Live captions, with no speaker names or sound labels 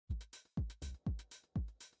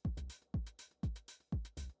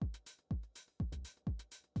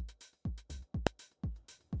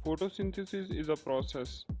Photosynthesis is a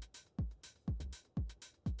process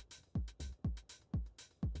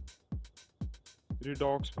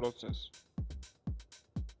redox process.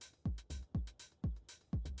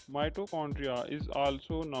 Mitochondria is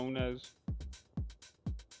also known as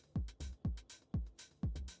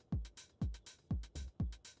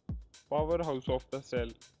powerhouse of the cell.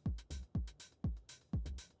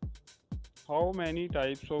 How many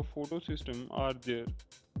types of photosystem are there?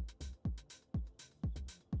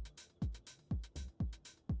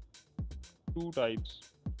 Two types.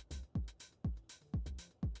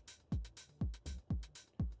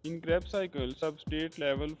 In Krebs cycle,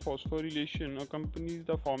 substrate-level phosphorylation accompanies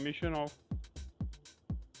the formation of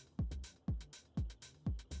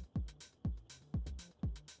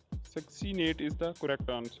succinate is the correct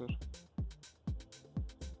answer.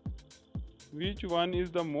 Which one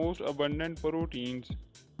is the most abundant proteins?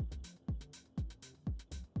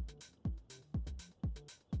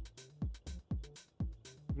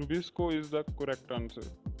 Rubisco is the correct answer.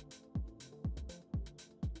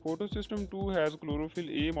 Photosystem II has chlorophyll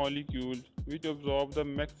A molecules which absorb the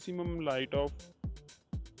maximum light of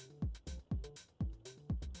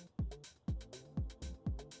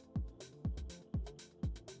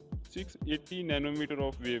 680 nanometer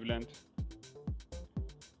of wavelength.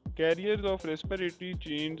 Carriers of respiratory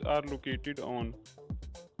chains are located on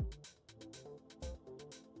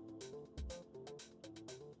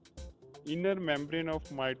inner membrane of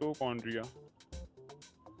mitochondria.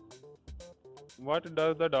 What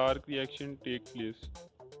does the dark reaction take place?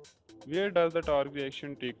 Where does the dark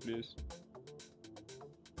reaction take place?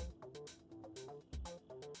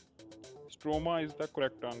 Stroma is the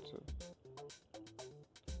correct answer.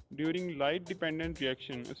 During light-dependent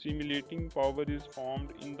reaction, assimilating power is formed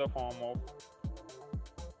in the form of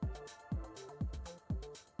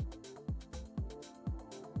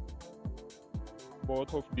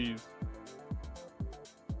both of these.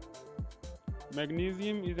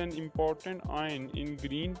 Magnesium is an important ion in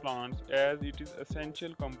green plants as it is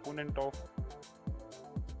essential component of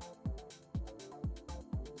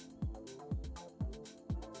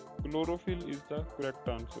chlorophyll is the correct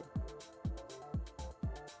answer.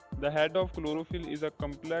 The head of chlorophyll is a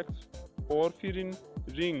complex porphyrin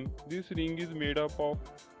ring. This ring is made up of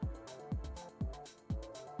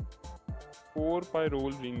 4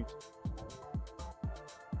 pyrrole rings.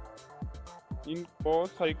 In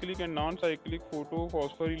post-cyclic and non-cyclic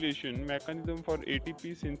photophosphorylation, mechanism for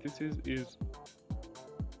ATP synthesis is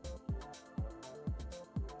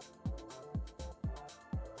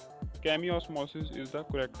chemiosmosis is the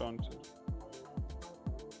correct answer.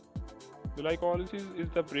 Glycolysis is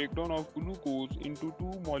the breakdown of glucose into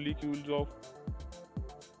two molecules of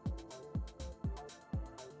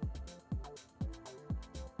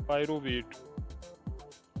pyruvate.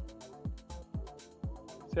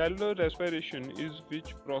 Cellular respiration is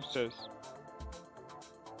which process?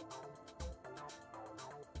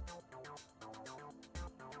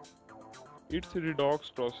 It's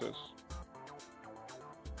redox process.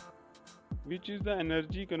 Which is the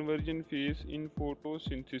energy conversion phase in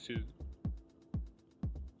photosynthesis?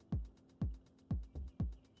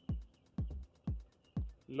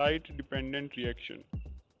 Light dependent reaction.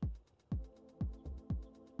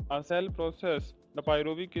 A cell processes the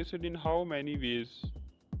pyruvic acid in how many ways?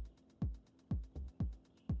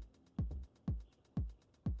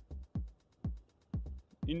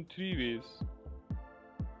 In 3 ways.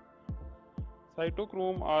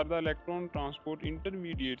 Cytochrome are the electron transport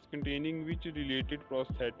intermediates containing which related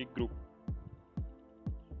prosthetic group?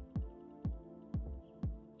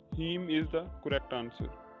 Heme is the correct answer.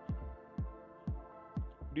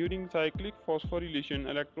 During cyclic phosphorylation,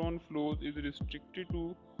 electron flows is restricted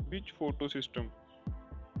to which photosystem?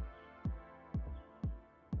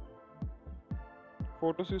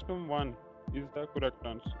 Photosystem I is the correct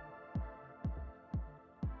answer.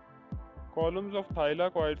 Columns of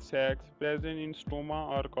thylakoid sacs present in stroma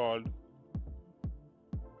are called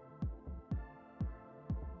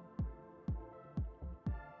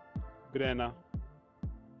grana.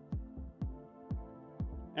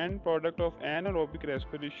 End product of anaerobic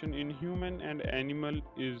respiration in human and animal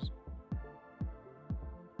is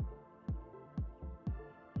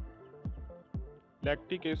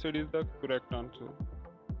lactic acid is the correct answer.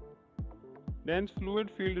 Dense fluid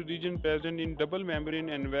filled region present in double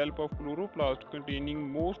membrane envelope of chloroplast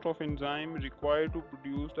containing most of enzyme required to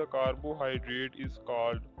produce the carbohydrate is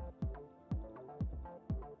called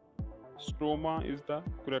stroma is the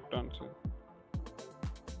correct answer.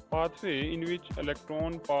 Pathway in which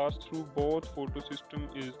electron pass through both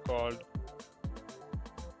photosystem is called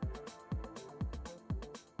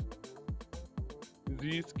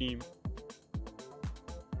Z scheme.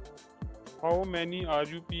 How many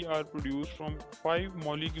RUP are produced from 5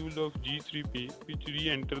 molecules of G3P which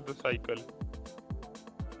re-enter the cycle?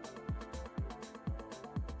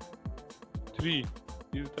 3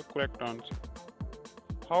 is the correct answer.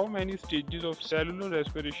 How many stages of cellular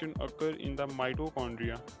respiration occur in the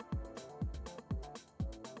mitochondria?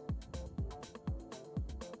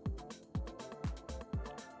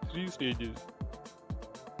 3 stages.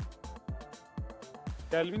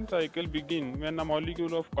 Calvin cycle begins when a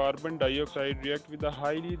molecule of carbon dioxide reacts with a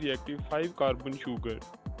highly reactive 5-carbon sugar.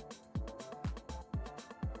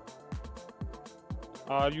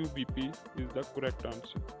 RUBP is the correct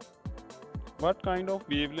answer. What kind of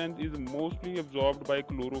wavelength is mostly absorbed by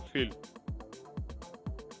chlorophyll?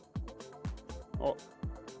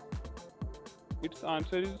 Its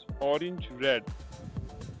answer is orange-red.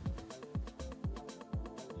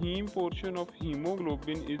 Heme portion of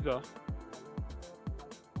hemoglobin is a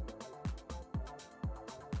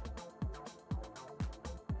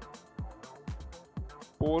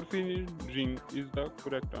porphyrin ring is the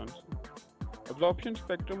correct answer. Absorption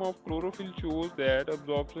spectrum of chlorophyll shows that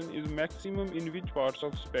absorption is maximum in which parts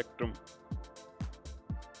of spectrum?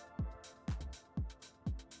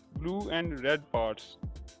 Blue and red parts.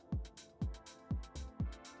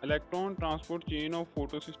 Electron transport chain of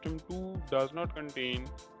Photosystem II does not contain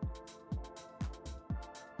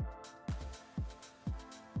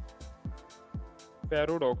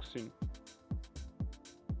pyridoxine.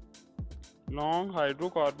 Long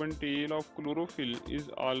hydrocarbon tail of chlorophyll is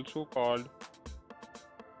also called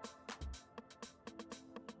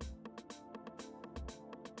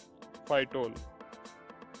phytol.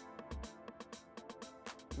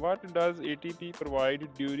 What does ATP provide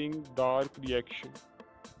during dark reaction?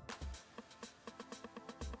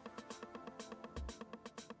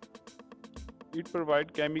 It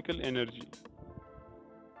provides chemical energy.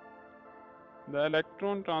 The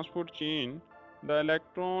electron transport chain, the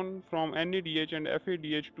electron from NADH and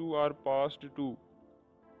FADH2 are passed to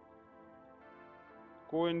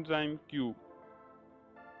coenzyme Q.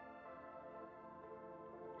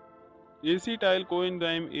 Acetyl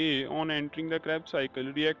coenzyme A on entering the Krebs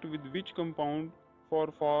cycle react with which compound for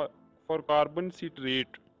carbon citrate?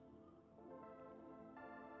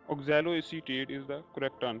 Oxaloacetate is the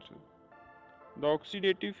correct answer. The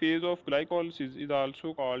oxidative phase of glycolysis is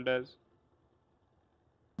also called as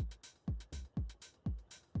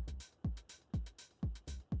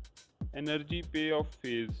energy payoff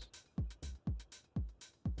phase.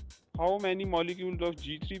 How many molecules of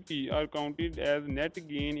G3P are counted as net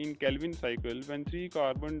gain in Calvin cycle when 3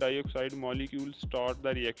 carbon dioxide molecules start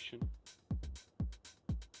the reaction?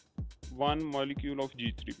 1 molecule of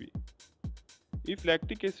G3P. If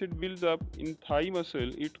lactic acid builds up in thigh muscle,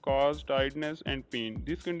 it causes tiredness and pain.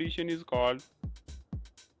 This condition is called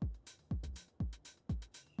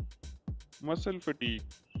muscle fatigue.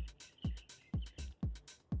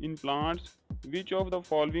 In plants, which of the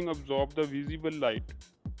following absorb the visible light?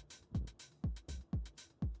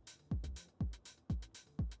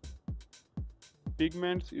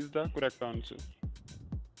 Pigments is the correct answer.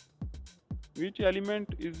 Which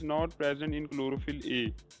element is not present in chlorophyll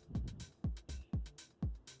A?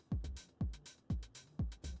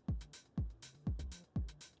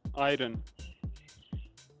 Iron.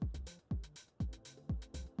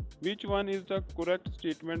 Which one is the correct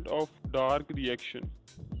statement of dark reaction?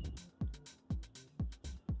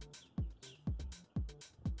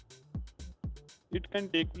 It can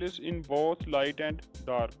take place in both light and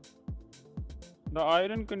dark. The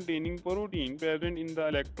iron containing protein present in the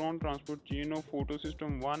electron transport chain of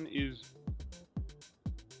Photosystem I is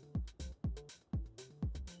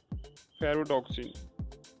pyridoxine.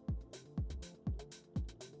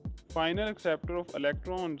 Final acceptor of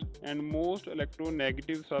electrons and most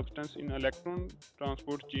electronegative substance in electron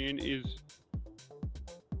transport chain is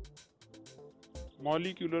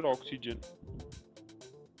molecular oxygen.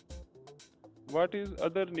 What is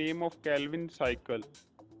other name of Calvin cycle?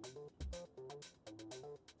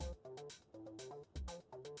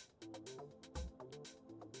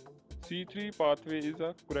 C3 pathway is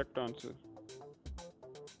a correct answer.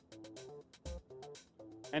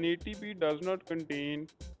 An ATP does not contain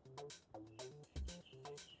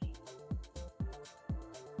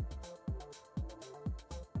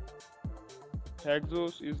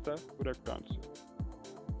hexose is the correct answer.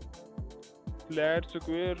 Flat,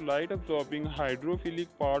 square, light absorbing hydrophilic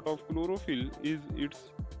part of chlorophyll is its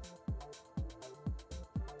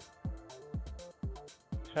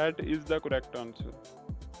head is the correct answer.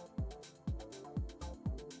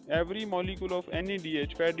 Every molecule of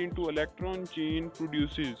NADH fed into electron chain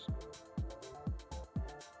produces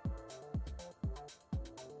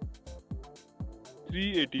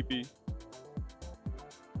three ATP.